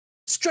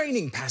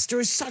Straining pasta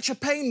is such a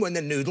pain when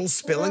the noodles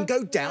spill and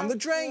go down the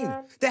drain.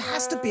 There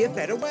has to be a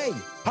better way.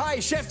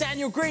 Hi, Chef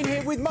Daniel Green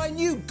here with my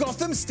new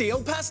Gotham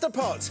steel pasta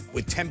pot.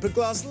 With tempered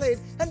glass lid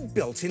and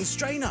built-in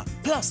strainer.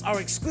 Plus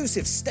our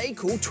exclusive Stay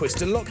Cool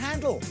twist and lock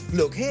handle.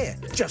 Look here,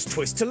 just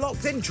twist to lock,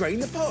 then drain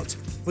the pot.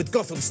 With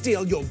Gotham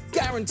steel, you're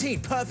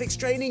guaranteed perfect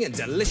straining and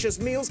delicious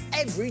meals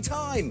every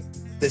time.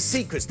 The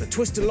secret's the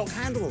twist and lock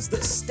handles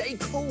that stay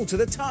cool to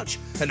the touch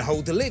and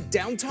hold the lid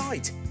down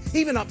tight.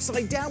 Even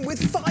upside down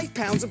with 5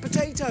 pounds of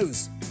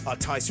potatoes. Our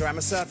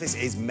Thai-Ceramic surface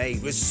is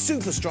made with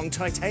super strong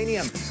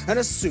titanium and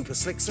a super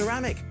slick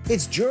ceramic.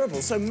 It's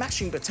durable, so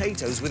mashing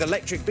potatoes with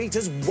electric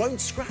beaters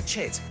won't scratch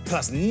it.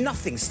 Plus,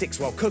 nothing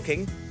sticks while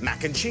cooking.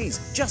 Mac and cheese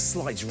just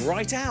slides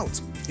right out.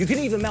 You can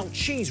even melt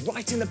cheese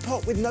right in the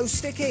pot with no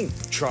sticking.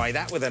 Try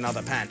that with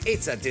another pan.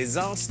 It's a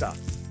disaster.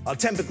 Our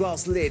tempered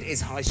glass lid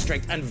is high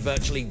strength and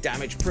virtually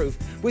damage proof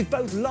with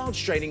both large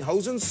straining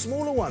holes and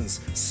smaller ones,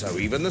 so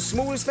even the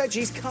smallest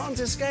veggies can't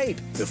escape.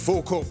 The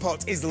 4-quart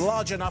pot is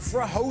large enough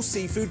for a whole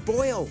seafood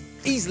boil.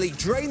 Easily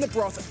drain the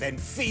broth, then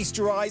feast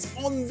your eyes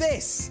on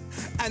this.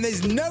 And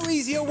there's no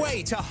easier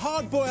way to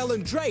hard boil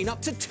and drain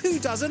up to 2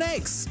 dozen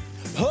eggs.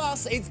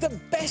 Plus, it's the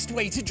best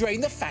way to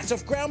drain the fat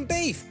off ground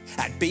beef.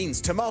 Add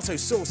beans, tomato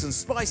sauce and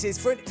spices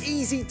for an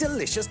easy,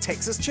 delicious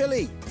Texas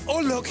chili.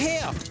 Or look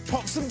here,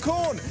 pop some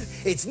corn.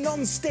 It's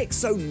non-stick,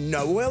 so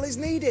no oil is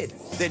needed.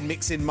 Then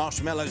mix in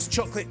marshmallows,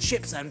 chocolate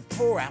chips and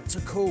pour out to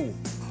cool.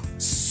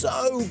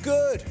 So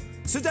good.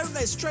 So don't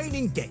let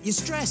straining get you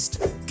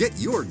stressed. Get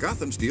your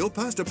Gotham Steel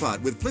Pasta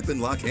Pot with flip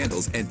and lock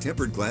handles and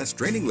tempered glass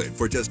straining lid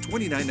for just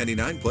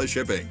 $29.99 plus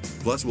shipping.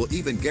 Plus, we'll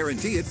even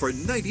guarantee it for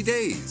 90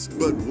 days.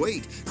 But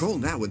wait, call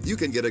now and you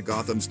can get a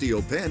Gotham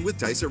Steel pan with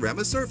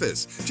Thai-Ceramic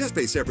surface. Just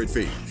pay separate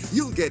fee.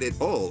 You'll get it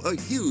all, a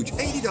huge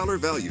 $80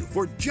 value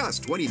for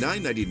just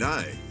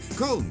 $29.99.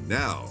 Call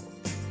now.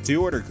 To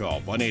order,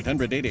 call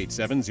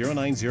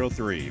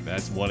 1-800-887-0903.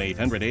 That's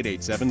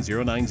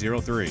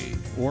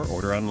 1-800-887-0903. Or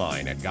order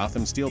online at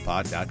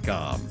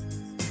gothamsteelpot.com.